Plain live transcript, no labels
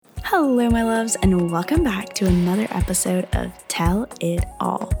Hello, my loves, and welcome back to another episode of Tell It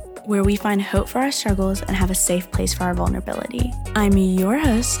All, where we find hope for our struggles and have a safe place for our vulnerability. I'm your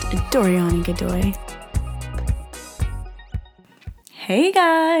host, Doriani Godoy. Hey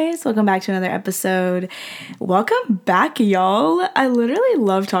guys, welcome back to another episode. Welcome back, y'all. I literally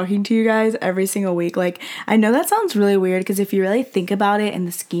love talking to you guys every single week. I know that sounds really weird because if you really think about it in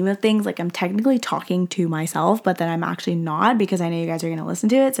the scheme of things, I'm technically talking to myself, but then I'm actually not because I know you guys are going to listen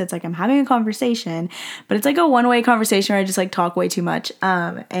to it. So it's I'm having a conversation, but it's a one-way conversation where I just talk way too much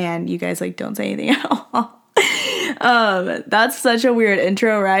and you guys don't say anything at all. That's such a weird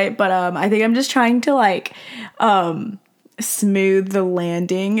intro, right? But I think I'm just trying to smooth the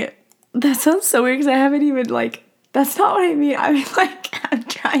landing. That sounds so weird because I haven't even that's not what I mean. I mean I'm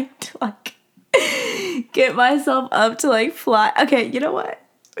trying to get myself up to fly. Okay, you know what?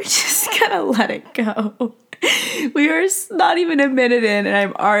 We're just gonna let it go. We are not even a minute in and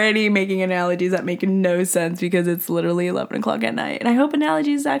I'm already making analogies that make no sense because it's literally 11 o'clock at night. And I hope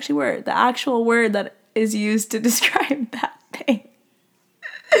analogies actually were the actual word that is used to describe that thing.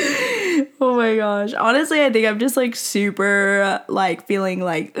 Oh my gosh. Honestly, I think I'm just super feeling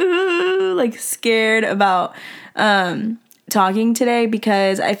scared about talking today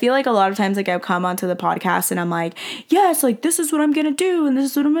because I feel a lot of times I've come onto the podcast and I'm yes, this is what I'm gonna do and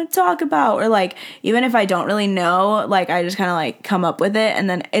this is what I'm gonna talk about, or even if I don't really know, I just kind of come up with it, and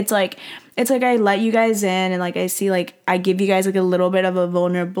then it's I let you guys in and I see I give you guys a little bit of a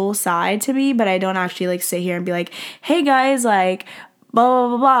vulnerable side to me, but I don't actually sit here and be hey guys, blah,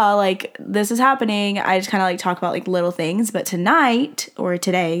 blah, blah, blah, this is happening. I just kind of talk about little things. But tonight, or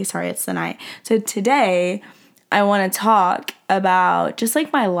today, sorry, it's the night. So today, I want to talk about just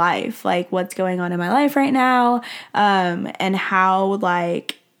my life, what's going on in my life right now, and how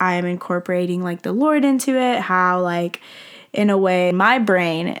I'm incorporating the Lord into it, how in a way, my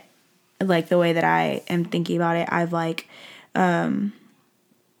brain, the way that I am thinking about it, I've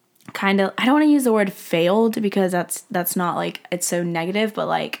kind of, I don't want to use the word failed because that's not it's so negative,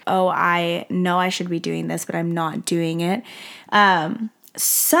 but oh, I know I should be doing this, but I'm not doing it.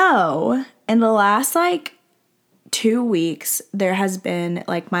 So in the last 2 weeks, there has been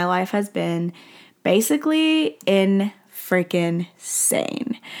my life has been basically in freaking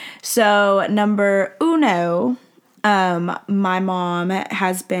sane. So number uno, my mom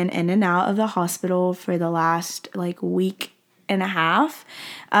has been in and out of the hospital for the last week and a half.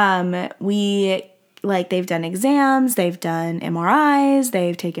 They've done exams, they've done MRIs,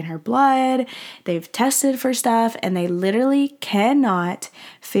 they've taken her blood, they've tested for stuff, and they literally cannot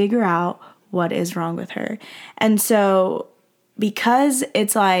figure out what is wrong with her. And so because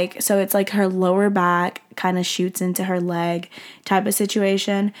it's her lower back kind of shoots into her leg type of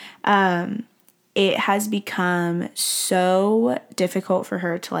situation, it has become so difficult for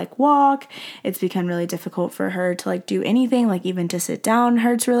her to walk. It's become really difficult for her to do anything, even to sit down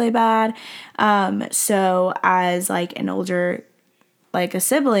hurts really bad. So as an older, a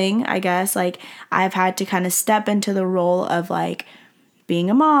sibling, I guess, I've had to kind of step into the role of being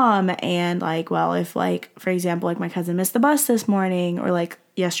a mom and well, if for example, my cousin missed the bus this morning or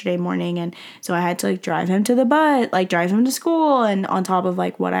yesterday morning, and so I had to drive him to the bus, drive him to school, and on top of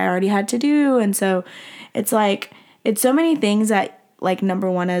what I already had to do. And so it's it's so many things that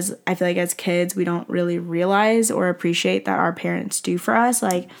number one is I feel as kids we don't really realize or appreciate that our parents do for us.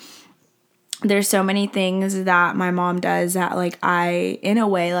 There's so many things that my mom does that I in a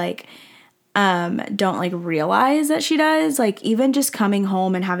way don't realize that she does, even just coming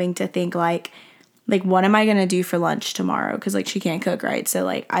home and having to think what am I going to do for lunch tomorrow? Because, she can't cook, right? So,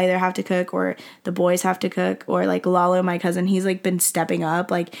 I either have to cook or the boys have to cook, or, Lalo, my cousin, he's, been stepping up.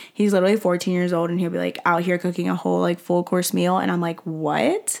 He's literally 14 years old, and he'll be, out here cooking a whole, full course meal. And I'm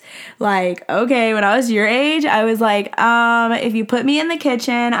what? Okay, when I was your age, I was if you put me in the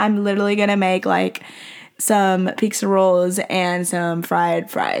kitchen, I'm literally going to make, some pizza rolls and some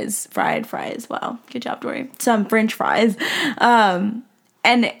fried fries. Wow, good job, Dory. Some French fries. And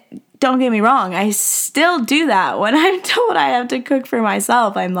don't get me wrong, I still do that. When I'm told I have to cook for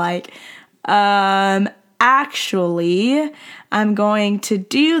myself, I'm actually, I'm going to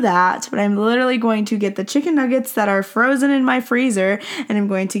do that, but I'm literally going to get the chicken nuggets that are frozen in my freezer, and I'm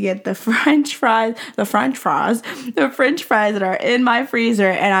going to get the French fries that are in my freezer,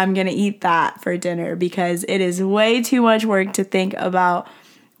 and I'm going to eat that for dinner because it is way too much work to think about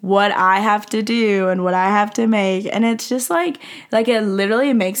what I have to do and what I have to make. And it's just it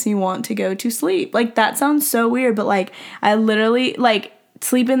literally makes me want to go to sleep. That sounds so weird, but I literally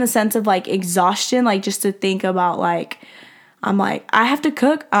sleep in the sense of exhaustion, just to think about I'm like, I have to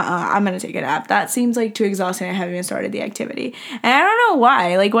cook? I'm gonna take a nap. That seems like too exhausting. I haven't even started the activity. And I don't know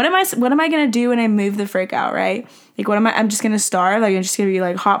why. Like, what am I gonna do when I move the frick out, right? Like, I'm just gonna starve? Like, I'm just gonna be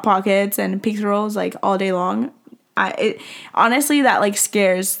like Hot Pockets and pizza rolls, like, all day long? Honestly, that, like,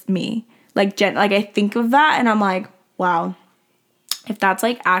 scares me. Like, I think of that and I'm like, wow, if that's,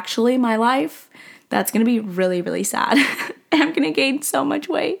 like, actually my life, that's gonna be really, really sad. And I'm gonna gain so much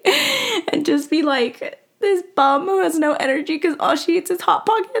weight and just be like this bum who has no energy because all she eats is Hot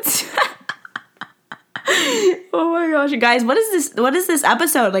Pockets. Oh my gosh, guys, what is this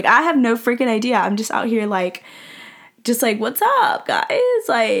episode? Like, I have no freaking idea. I'm just out here like, what's up, guys?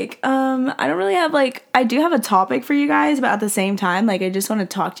 Like, I don't really have, like, I do have a topic for you guys, but at the same time, like, I just want to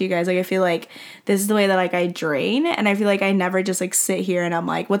talk to you guys. Like, I feel like this is the way that, like, I drain, and I feel like I never just, like, sit here and I'm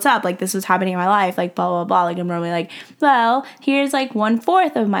like, what's up? Like, this was happening in my life, like, blah, blah, blah. Like, I'm normally like, well, here's, like,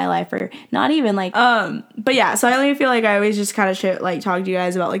 1/4 of my life, or not even, like, but yeah, so I only feel like I always just kind of talk to you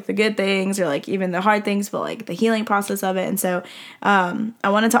guys about, like, the good things, or, like, even the hard things, but, like, the healing process of it, and so, I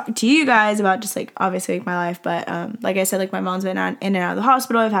want to talk to you guys about just, like, obviously, like, my life, but, like I said, like, my mom's been in and out of the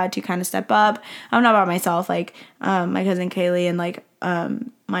hospital. I've had to kind of step up. I'm not by myself, like, my cousin Kaylee and, like,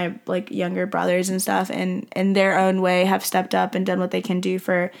 my, like, younger brothers and stuff, and in their own way have stepped up and done what they can do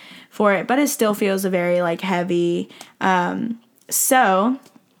for it, but it still feels a very, like, heavy. So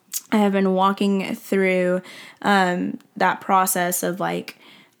I have been walking through, that process of, like,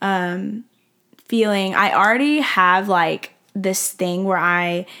 feeling, I already have, like, this thing where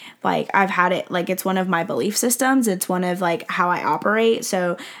I've had it, like, it's one of my belief systems. It's one of, like, how I operate.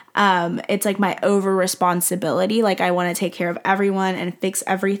 So, it's, like, my over responsibility. Like, I want to take care of everyone and fix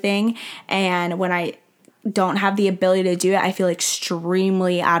everything. And when I don't have the ability to do it, I feel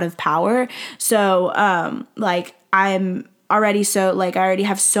extremely out of power. So, like, I'm already so, like, I already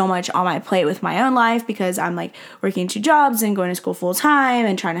have so much on my plate with my own life because I'm, like, working 2 jobs and going to school full time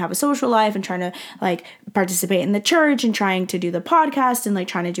and trying to have a social life and trying to, like, participate in the church and trying to do the podcast and, like,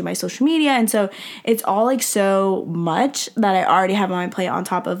 trying to do my social media. And so it's all, like, so much that I already have on my plate on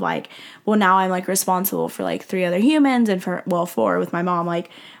top of, like, well, now I'm, like, responsible for, like, 3 other humans and 4 with my mom, like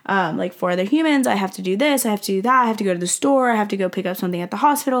 4 other humans. I have to do this, I have to do that, I have to go to the store, I have to go pick up something at the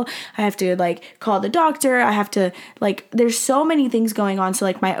hospital, I have to, like, call the doctor, I have to, like, there's so many things going on. So,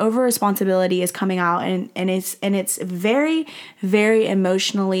 like, my over responsibility is coming out and it's very, very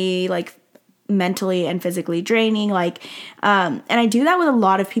emotionally, like, mentally and physically draining, like, and I do that with a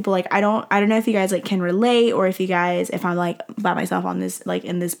lot of people. Like, I don't know if you guys, like, can relate, or if I'm, like, by myself on this, like,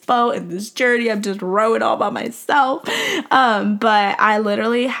 in this boat, in this journey, I'm just rowing all by myself, but I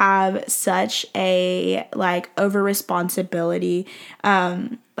literally have such a, like, over responsibility,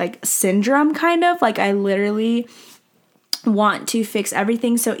 like, syndrome, kind of, like, I literally want to fix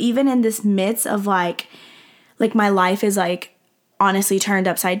everything. So even in this midst of, like my life is, like, honestly turned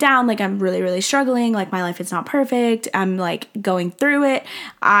upside down, like, I'm really, really struggling, like, my life is not perfect, I'm, like, going through it,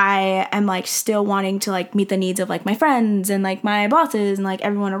 I am, like, still wanting to, like, meet the needs of, like, my friends and, like, my bosses and, like,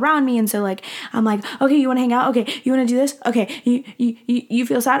 everyone around me. And so, like, I'm like, okay, you want to hang out? Okay, you want to do this? Okay, you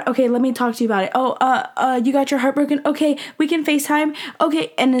feel sad? Okay, let me talk to you about it. Oh, you got your heart broken? Okay, we can FaceTime?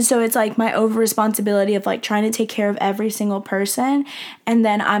 Okay. And so it's, like, my over responsibility of, like, trying to take care of every single person, and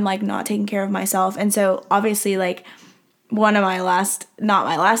then I'm, like, not taking care of myself. And so obviously, like, one of not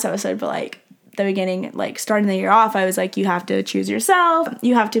my last episode, but, like, the beginning, like, starting the year off, I was like, you have to choose yourself.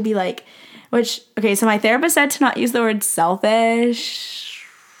 You have to be, like, so my therapist said to not use the word selfish.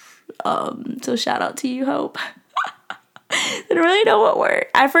 So shout out to you, Hope. I don't really know what word.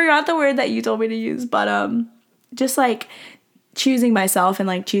 I forgot the word that you told me to use, but, just, like, choosing myself and,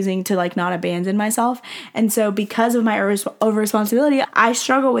 like, choosing to, like, not abandon myself. And so because of my over responsibility, I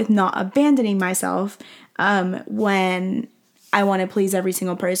struggle with not abandoning myself, when I want to please every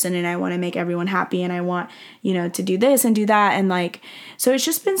single person and I want to make everyone happy and I want, to do this and do that. And, like, so it's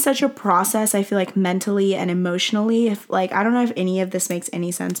just been such a process, I feel like, mentally and emotionally. If, like, I don't know if any of this makes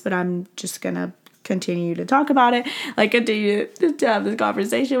any sense, but I'm just gonna continue to talk about it, like, continue to have this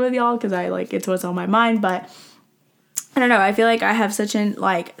conversation with y'all, because it's what's on my mind. But I don't know, I feel like I have such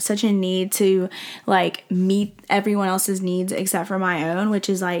a need to, like, meet everyone else's needs except for my own, which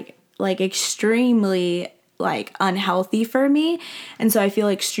is, like extremely, like, unhealthy for me. And so I feel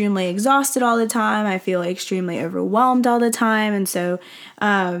extremely exhausted all the time. I feel extremely overwhelmed all the time. And so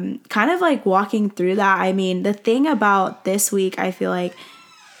kind of, like, walking through that. I mean, the thing about this week, I feel like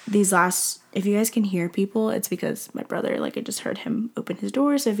if you guys can hear people, it's because my brother, like, I just heard him open his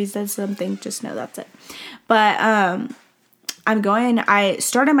door. So if he says something, just know that's it. But I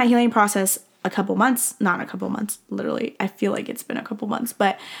started my healing process literally, I feel like it's been a couple months,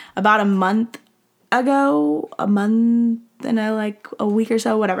 but about a month ago, in a week or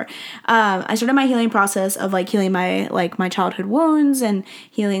so, whatever. I started my healing process of like healing my childhood wounds and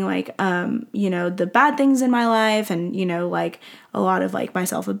healing the bad things in my life, and like a lot of like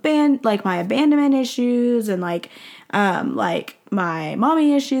my abandonment issues, and like my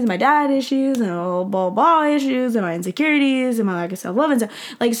mommy issues, my dad issues, and blah, blah, blah issues, and my insecurities, and my lack of self-love,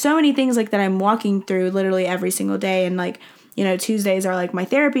 and so many things like that I'm walking through literally every single day. And like, Tuesdays are like my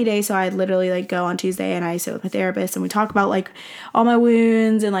therapy day, so I literally like go on Tuesday and I sit with my therapist and we talk about like all my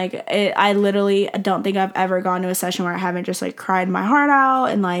wounds, and like I literally don't think I've ever gone to a session where I haven't just like cried my heart out,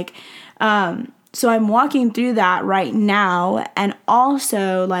 and like so I'm walking through that right now, and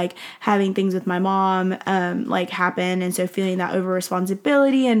also like having things with my mom like happen, and so feeling that over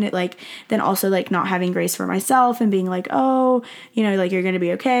responsibility, and like then also like not having grace for myself and being like, oh, like you're gonna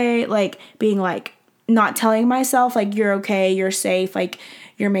be okay, like being like not telling myself like you're okay, you're safe, like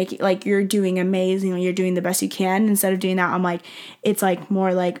you're doing amazing, like you're doing the best you can. Instead of doing that, I'm like, it's like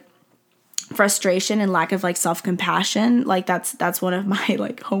more like frustration and lack of like self-compassion. Like that's one of my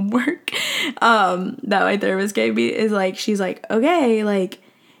like homework that my therapist gave me, is like, she's like, okay, like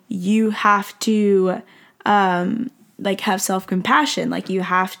you have to like have self-compassion, like you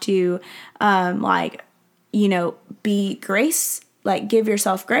have to be grace, like give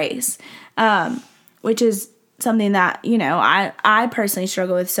yourself grace, which is something that I personally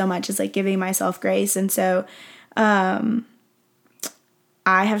struggle with so much, is like giving myself grace. And so I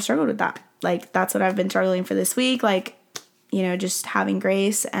have struggled with that. Like that's what I've been struggling for this week, like just having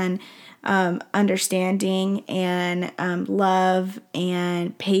grace and understanding and love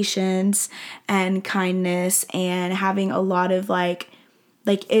and patience and kindness, and having a lot of like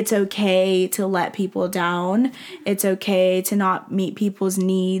it's okay to let people down. It's okay to not meet people's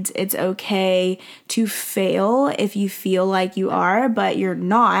needs. It's okay to fail if you feel like you are, but you're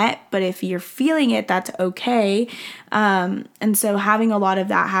not. But if you're feeling it, that's okay. And so having a lot of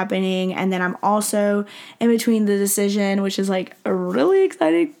that happening. And then I'm also in between the decision, which is like a really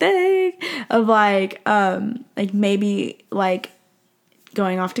exciting thing, of like maybe like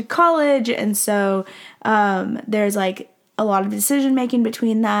going off to college. And so there's like a lot of decision making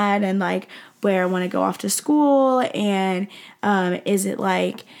between that, and like where I want to go off to school, and is it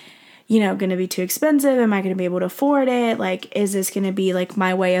like going to be too expensive? Am I going to be able to afford it? Like, is this going to be like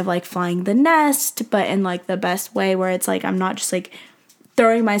my way of like flying the nest, but in like the best way, where it's like I'm not just like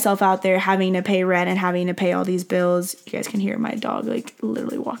throwing myself out there, having to pay rent and having to pay all these bills. You guys can hear my dog like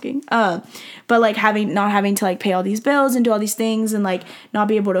literally walking. But like not having to like pay all these bills and do all these things and like not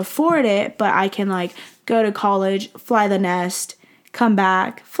be able to afford it, but I can like go to college, fly the nest, come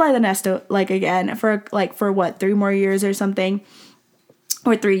back, fly the nest like again for what, 3 more years or something,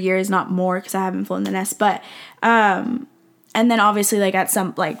 or 3 years, not more, because I haven't flown the nest. But and then obviously like at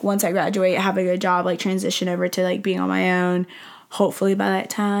some like once I graduate, have a good job, like transition over to like being on my own. Hopefully by that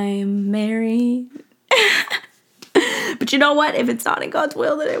time, married. But you know what? If it's not in God's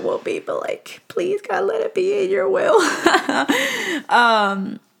will, then it won't be. But like, please God, let it be in your will.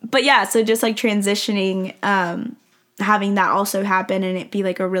 But yeah, so just like transitioning, having that also happen and it be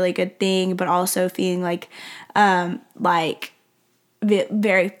like a really good thing, but also feeling like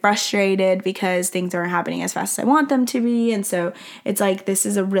very frustrated because things aren't happening as fast as I want them to be. And so it's like, this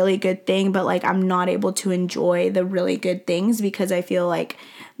is a really good thing, but like I'm not able to enjoy the really good things because I feel like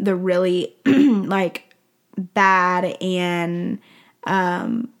the really like bad and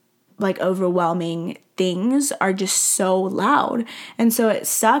like overwhelming things are just so loud. And so it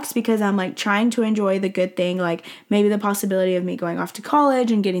sucks because I'm like trying to enjoy the good thing, like maybe the possibility of me going off to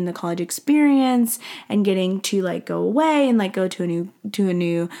college and getting the college experience and getting to like go away and like go to a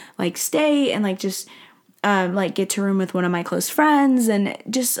new like state and like just like get to room with one of my close friends and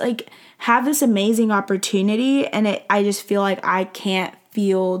just like have this amazing opportunity. And I just feel like I can't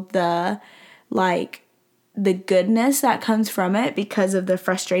feel the goodness that comes from it because of the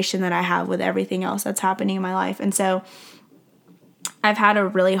frustration that I have with everything else that's happening in my life. And so I've had a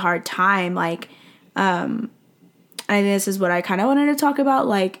really hard time, like, I think this is what I kind of wanted to talk about,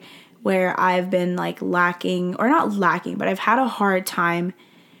 like, where I've been, like, lacking, or not lacking, but I've had a hard time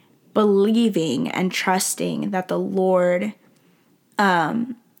believing and trusting that the Lord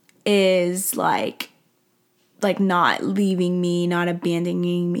is, like not leaving me, not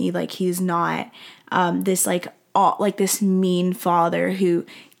abandoning me, like, he's not this this mean father who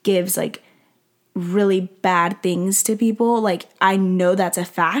gives like really bad things to people. Like, I know that's a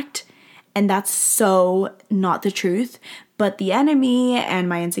fact and that's so not the truth, but the enemy and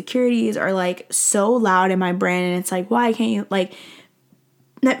my insecurities are like so loud in my brain. And it's like, why can't you, like,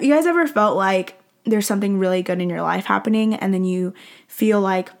 you guys ever felt like there's something really good in your life happening and then you feel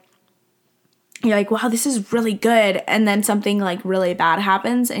like you're like, wow, this is really good. And then something like really bad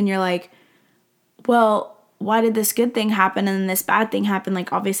happens and you're like, well, why did this good thing happen and then this bad thing happen?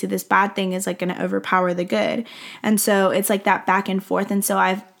 Like, obviously this bad thing is like going to overpower the good. And so it's like that back and forth. And so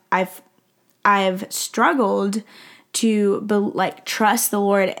I've struggled to like trust the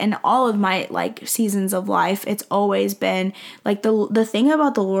Lord in all of my like seasons of life. It's always been like the thing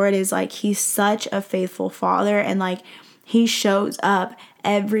about the Lord is like he's such a faithful father, and like he shows up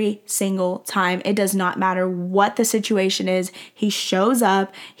every single time. It does not matter what the situation is. He shows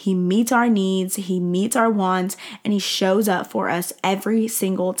up, he meets our needs, he meets our wants, and he shows up for us every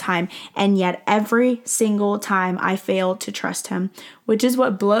single time. And yet every single time I fail to trust him, which is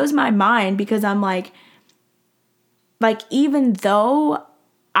what blows my mind, because I'm like even though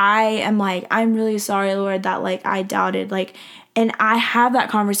I am like, I'm really sorry, Lord, that like I doubted, like, and I have that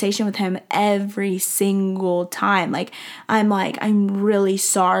conversation with him every single time. Like, I'm really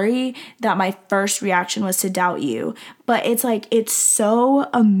sorry that my first reaction was to doubt you. But it's like, it's so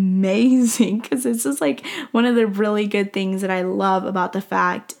amazing, because it's just like one of the really good things that I love about the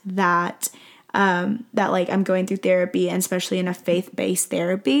fact that that like I'm going through therapy, and especially in a faith-based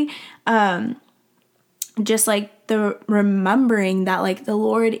therapy. Just like the remembering that like the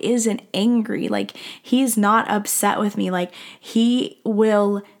Lord isn't angry, like he's not upset with me, like he's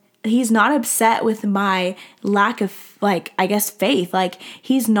not upset with my lack of like, I guess, faith. Like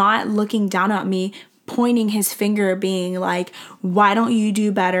he's not looking down at me, pointing his finger, being like, why don't you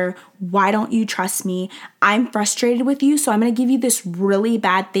do better? Why don't you trust me? I'm frustrated with you, so I'm going to give you this really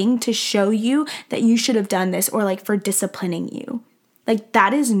bad thing to show you that you should have done this, or like for disciplining you. Like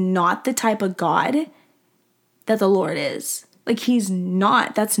that is not the type of God that the Lord is. Like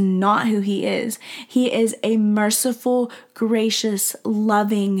that's not who he is. He is a merciful, gracious,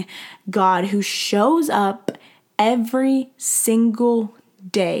 loving God who shows up every single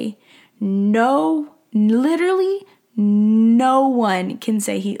day. Literally no one can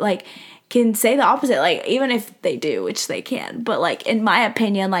say can say the opposite, like even if they do, which they can, but like in my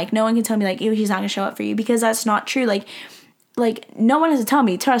opinion, like no one can tell me like, ew, he's not gonna show up for you, because that's not true. Like no one has to tell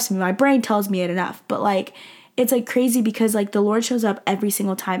me, trust me, my brain tells me it enough, but like it's like crazy, because like the Lord shows up every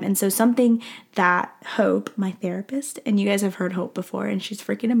single time. And so something that Hope, my therapist, and you guys have heard Hope before, and she's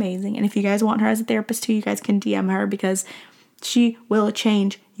freaking amazing, and if you guys want her as a therapist too, you guys can DM her, because she will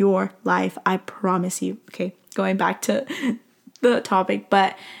change your life, I promise you. Okay, going back to the topic,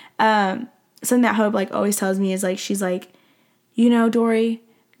 but something that Hope like always tells me is like, she's like, Dory,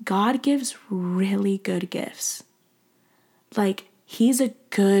 God gives really good gifts. Like he's a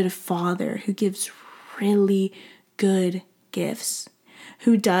good father who gives really good gifts,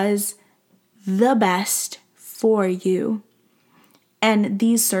 who does the best for you. And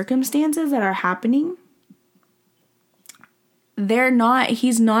these circumstances that are happening, they're not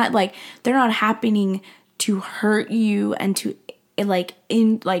happening to hurt you and to hurt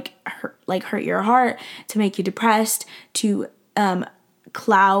your heart, to make you depressed, to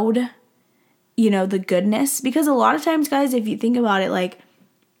cloud the goodness. Because a lot of times, guys, if you think about it, like,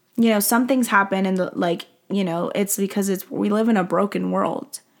 some things happen and it's because we live in a broken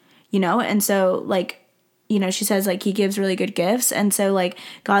world, and so like, she says like he gives really good gifts, and so like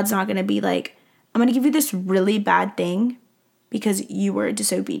God's not going to be like, I'm going to give you this really bad thing because you were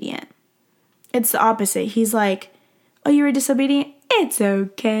disobedient. It's the opposite. He's like, oh, you were disobedient? It's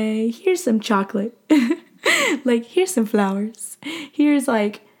okay. Here's some chocolate. Like, here's some flowers. Here's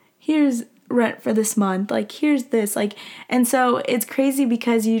rent for this month, like here's this, like, and so it's crazy,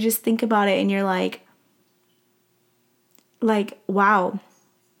 because you just think about it and you're like wow,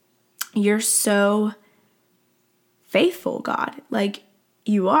 you're so faithful, God. Like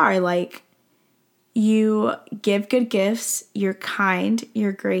you are, like you give good gifts, you're kind,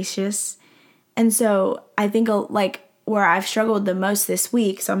 you're gracious. And so I think like where I've struggled the most this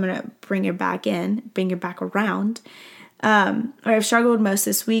week, so I'm gonna bring it back around, where I've struggled most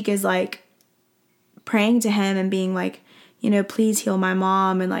this week is like praying to him and being like, please heal my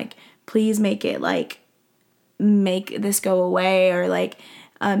mom, and like, please make this go away, or like,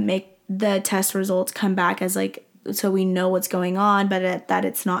 make the test results come back as like, so we know what's going on, but that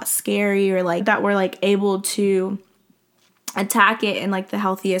it's not scary, or like that we're like able to attack it in like the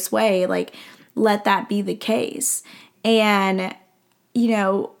healthiest way. Like, let that be the case. And,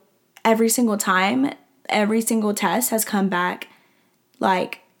 every single time, every single test has come back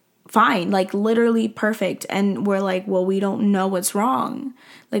like fine, like literally perfect. And we're like, well, we don't know what's wrong.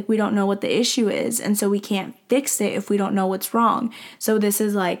 Like, we don't know what the issue is. And so we can't fix it if we don't know what's wrong. So this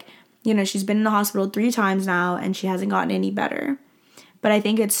is like, she's been in the hospital 3 times now and she hasn't gotten any better. But I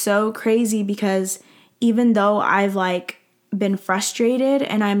think it's so crazy, because even though I've like been frustrated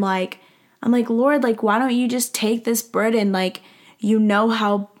and I'm like, I'm like, Lord, like, why don't you just take this burden? Like, you know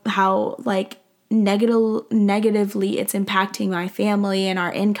how like negatively it's impacting my family and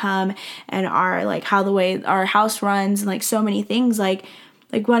our income and our, like, how the way our house runs and like so many things. Like,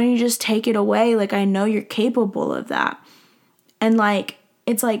 why don't you just take it away? Like, I know you're capable of that. And like,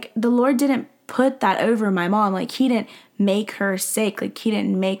 it's like the Lord didn't put that over my mom. Like, he didn't make her sick. Like, he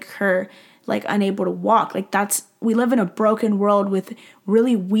didn't make her like unable to walk. Like, we live in a broken world with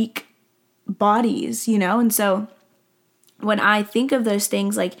really weak bodies, you know? And so when I think of those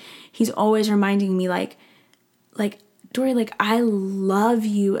things, like, he's always reminding me like, Dory, like, I love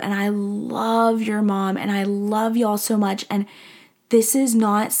you and I love your mom and I love y'all so much. And this is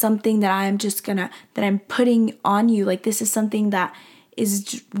not something that I'm putting on you. Like, this is something that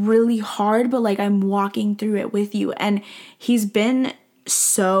is really hard, but like, I'm walking through it with you. And he's been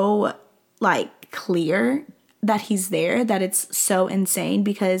so like clear that he's there, that it's so insane,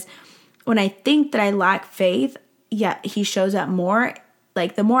 because when I think that I lack faith, yeah, he shows up more.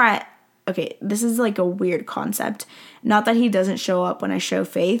 Like, the more okay, this is like a weird concept. Not that he doesn't show up when I show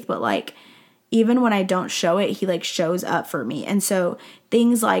faith, but like, even when I don't show it, he like shows up for me. And so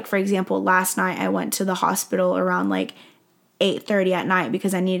things like, for example, last night I went to the hospital around like 8:30 at night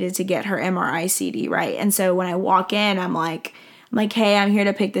because I needed to get her MRI CD, right? And so when I walk in, I'm like, hey, I'm here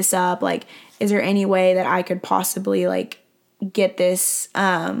to pick this up. Like, is there any way that I could possibly like get this,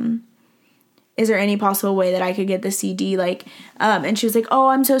 is there any possible way that I could get the CD? Like, and she was like, oh,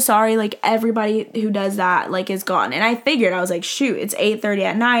 I'm so sorry. Like, everybody who does that, like, is gone. And I figured, I was like, shoot, it's 8:30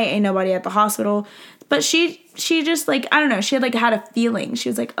 at night. Ain't nobody at the hospital. But she just like, I don't know. She had like had a feeling. She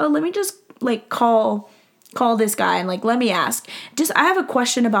was like, oh, let me just like call this guy and like, let me ask. I have a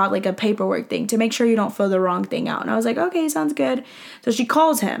question about like a paperwork thing to make sure you don't fill the wrong thing out. And I was like, okay, sounds good. So she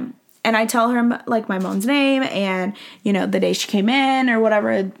calls him. And I tell her like my mom's name and, you know, the day she came in or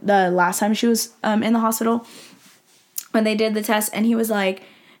whatever, the last time she was in the hospital when they did the test. And he was like,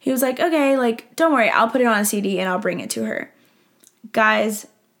 okay, like, don't worry, I'll put it on a CD and I'll bring it to her. Guys,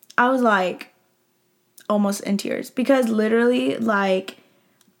 I was like almost in tears, because literally, like,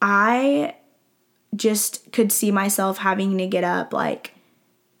 I just could see myself having to get up like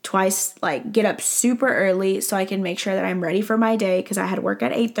twice, like get up super early so I can make sure that I'm ready for my day, because I had work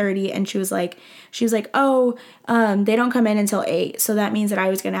at 8:30. And she was like, oh, they don't come in until 8. So that means that I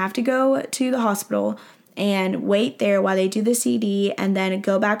was going to have to go to the hospital and wait there while they do the CD and then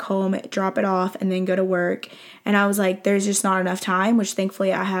go back home, drop it off, and then go to work. And I was like, there's just not enough time, which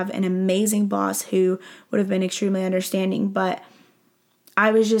thankfully I have an amazing boss who would have been extremely understanding. But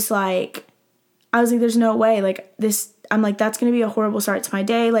I was like, there's no way, like, this, I'm like, that's going to be a horrible start to my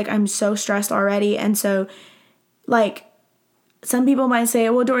day. Like, I'm so stressed already. And so, like, some people might say,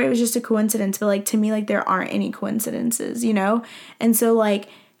 well, Dory, it was just a coincidence. But, like, to me, like, there aren't any coincidences, you know? And so, like,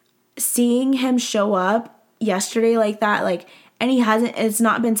 seeing him show up yesterday like that, like, and it's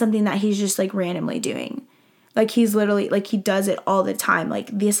not been something that he's just, like, randomly doing. Like, he's literally, like, he does it all the time. Like,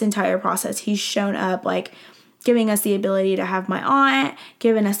 this entire process, he's shown up, like, giving us the ability to have my aunt,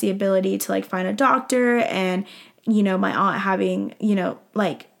 giving us the ability to like find a doctor, and, you know, my aunt having, you know,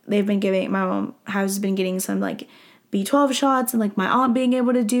 like, my mom has been getting some like B12 shots, and like my aunt being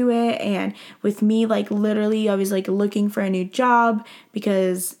able to do it. And with me, like, literally I was like looking for a new job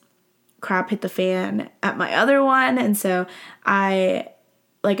because crap hit the fan at my other one. And so I'm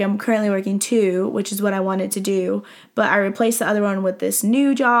currently working 2, which is what I wanted to do, but I replaced the other one with this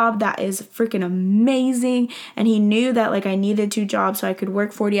new job that is freaking amazing. And he knew that like I needed 2 jobs so I could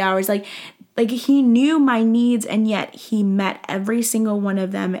work 40 hours. Like he knew my needs, and yet he met every single one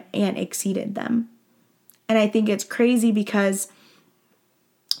of them and exceeded them. And I think it's crazy because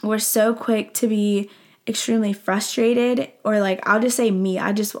we're so quick to be extremely frustrated, or like, I'll just say me.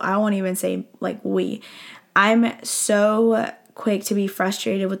 I won't even say like we. I'm so quick to be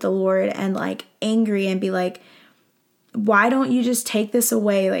frustrated with the Lord and like angry and be like, why don't you just take this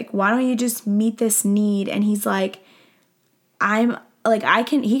away? Like, why don't you just meet this need? And he's like,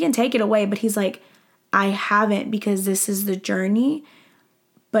 he can take it away, but he's like, I haven't, because this is the journey.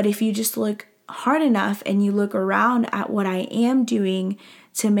 But if you just look hard enough and you look around at what I am doing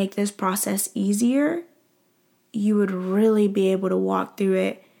to make this process easier, you would really be able to walk through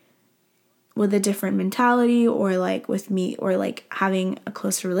it with a different mentality, or like with me, or like having a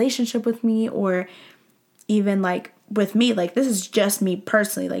closer relationship with me, or even like with me, like, this is just me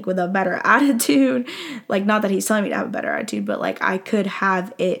personally, like with a better attitude. Like, not that he's telling me to have a better attitude, but like I could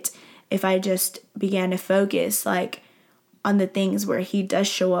have it if I just began to focus like on the things where he does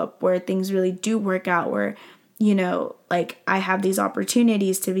show up, where things really do work out, where, like I have these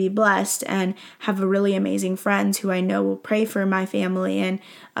opportunities to be blessed and have a really amazing friends who I know will pray for my family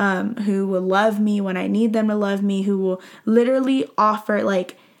and who will love me when I need them to love me, who will literally offer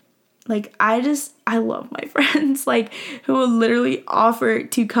like I love my friends, like who will literally offer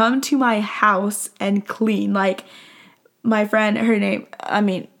to come to my house and clean. Like my friend, her name,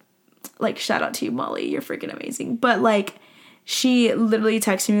 like shout out to you, Molly, you're freaking amazing. But like she literally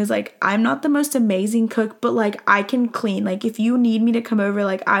texted me, was like, I'm not the most amazing cook, but like I can clean. Like if you need me to come over,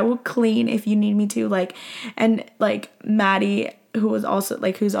 like I will clean if you need me to. Like, and like Maddie, who's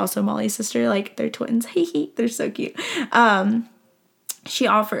also Molly's sister, like they're twins. They're so cute. She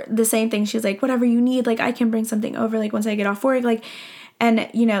offered the same thing. She's like, whatever you need, like I can bring something over, like once I get off work, like, and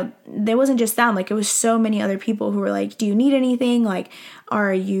there wasn't just them, like it was so many other people who were like, do you need anything? Like,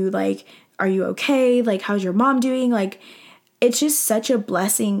 are you okay? Like, how's your mom doing? Like, it's just such a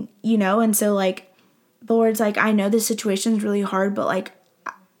blessing, and so like the Lord's like, I know this situation's really hard, but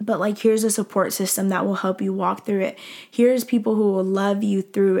here's a support system that will help you walk through it. Here's people who will love you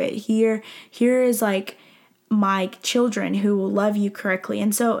through it. Here is like my children who will love you correctly.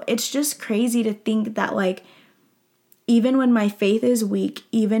 And so it's just crazy to think that like even when my faith is weak,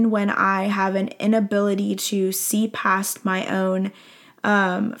 even when I have an inability to see past my own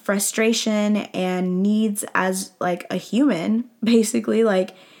frustration and needs as like a human, basically,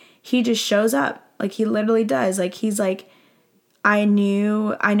 like he just shows up. Like he literally does. Like he's like, I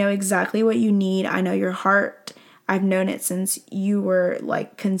know exactly what you need. I know your heart. I've known it since you were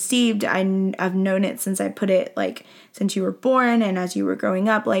like conceived. I've known it since I put it like since you were born and as you were growing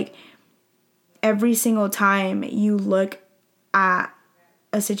up. Like every single time you look at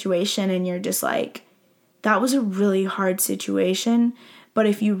a situation and you're just like, that was a really hard situation. But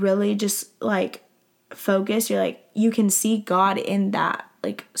if you really just like focus, you're like, you can see God in that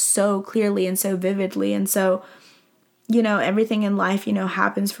like so clearly and so vividly. And so, everything in life,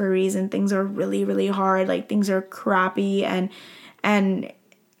 happens for a reason. Things are really, really hard. Like things are crappy and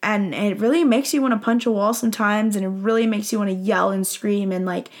it really makes you want to punch a wall sometimes. And it really makes you want to yell and scream. And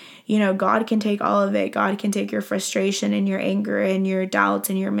like, God can take all of it. God can take your frustration and your anger and your doubts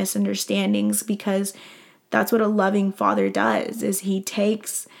and your misunderstandings, because that's what a loving father does, is he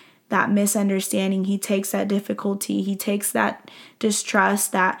takes that misunderstanding, he takes that difficulty, he takes that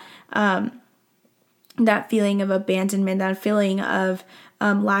distrust, that feeling of abandonment, that feeling of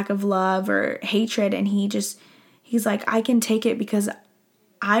lack of love or hatred, and he's like, I can take it because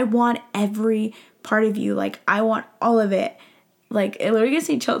I want every part of you. Like, I want all of it. Like, it literally gets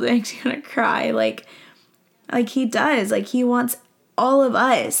me chills. It makes me want to cry. Like he does. Like, he wants all of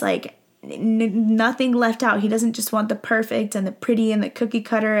us. Like, nothing left out. He doesn't just want the perfect and the pretty and the cookie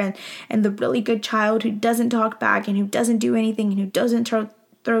cutter and the really good child who doesn't talk back and who doesn't do anything and who doesn't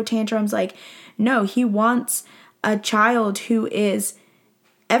throw tantrums. Like, no, he wants a child who is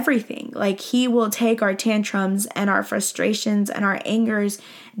everything. Like, he will take our tantrums and our frustrations and our angers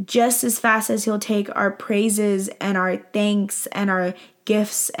just as fast as he'll take our praises and our thanks and our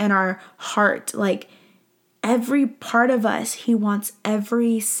gifts and our heart. Like, every part of us, he wants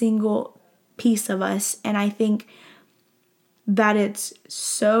every single piece of us. And I think that it's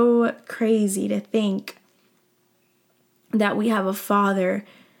so crazy to think that we have a father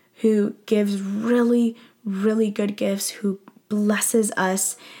who gives really, really good gifts, who blesses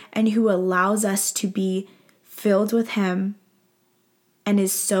us, and who allows us to be filled with him, and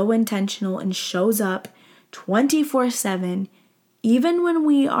is so intentional and shows up 24/7, even when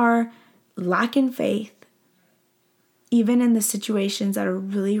we are lacking faith, even in the situations that are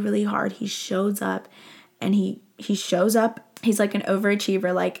really, really hard. He shows up, and he shows up. He's like an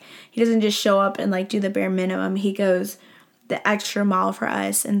overachiever. Like, he doesn't just show up and like do the bare minimum. He goes the extra mile for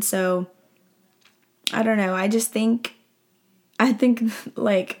us. And so, I don't know. I think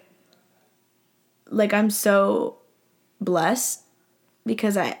like I'm so blessed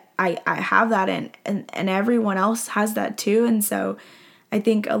because I have that, and everyone else has that too. And so I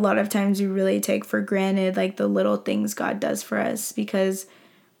think a lot of times we really take for granted like the little things God does for us, because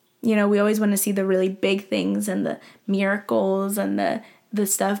we always want to see the really big things and the miracles and the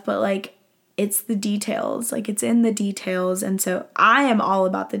stuff, but like it's the details. Like, it's in the details. And so I am all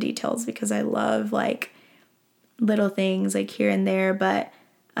about the details because I love like little things like here and there, but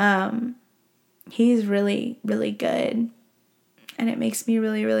he's really, really good, and it makes me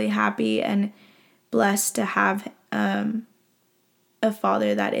really, really happy and blessed to have a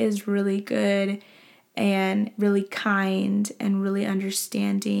father that is really good and really kind and really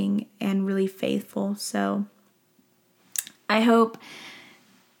understanding and really faithful. So I hope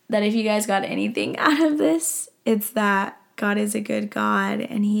that if you guys got anything out of this, it's that God is a good God,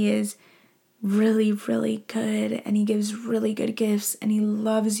 and he is really, really good, and he gives really good gifts, and he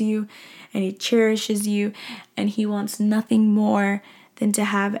loves you, and he cherishes you, and he wants nothing more than to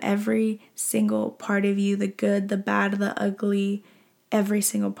have every single part of you, the good, the bad, the ugly, every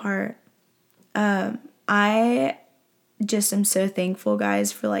single part. I just am so thankful,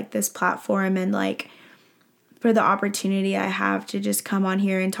 guys, for like this platform and like for the opportunity I have to just come on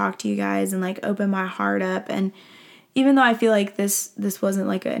here and talk to you guys and like open my heart up. And even though I feel like this wasn't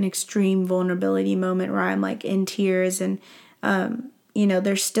like an extreme vulnerability moment where I'm like in tears and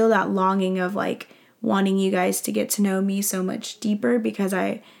there's still that longing of like wanting you guys to get to know me so much deeper, because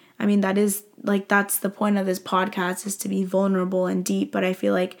I mean that is like, that's the point of this podcast, is to be vulnerable and deep. But I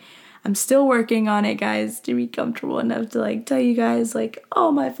feel like I'm still working on it, guys, to be comfortable enough to like tell you guys like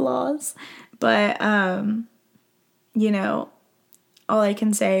all my flaws. But all I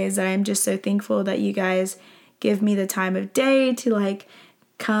can say is that I'm just so thankful that you guys give me the time of day to like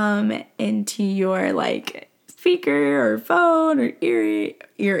come into your like speaker or phone or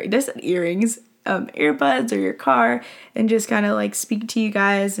earrings, earbuds, or your car, and just kind of like speak to you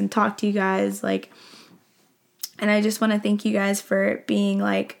guys and talk to you guys, like. And I just want to thank you guys for being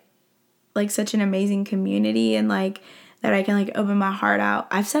like such an amazing community, and like that I can like open my heart out.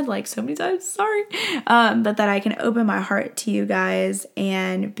 I've said like so many times, sorry, but that I can open my heart to you guys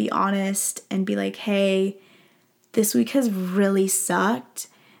and be honest and be like, hey, this week has really sucked,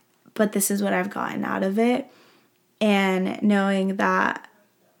 but this is what I've gotten out of it. And knowing that,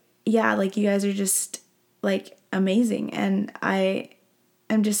 yeah, like you guys are just like amazing. And I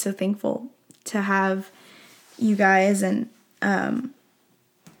am just so thankful to have you guys, and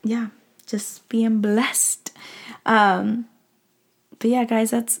just being blessed. But yeah,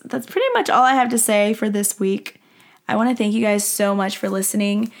 guys, that's pretty much all I have to say for this week. I want to thank you guys so much for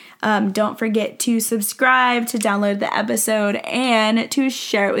listening. Don't forget to subscribe, to download the episode, and to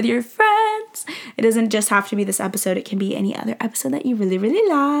share it with your friends. It doesn't just have to be this episode. It can be any other episode that you really, really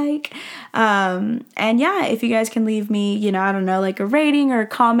like. And yeah, if you guys can leave me, I don't know, like a rating or a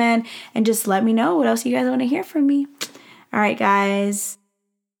comment, and just let me know what else you guys want to hear from me. All right, guys.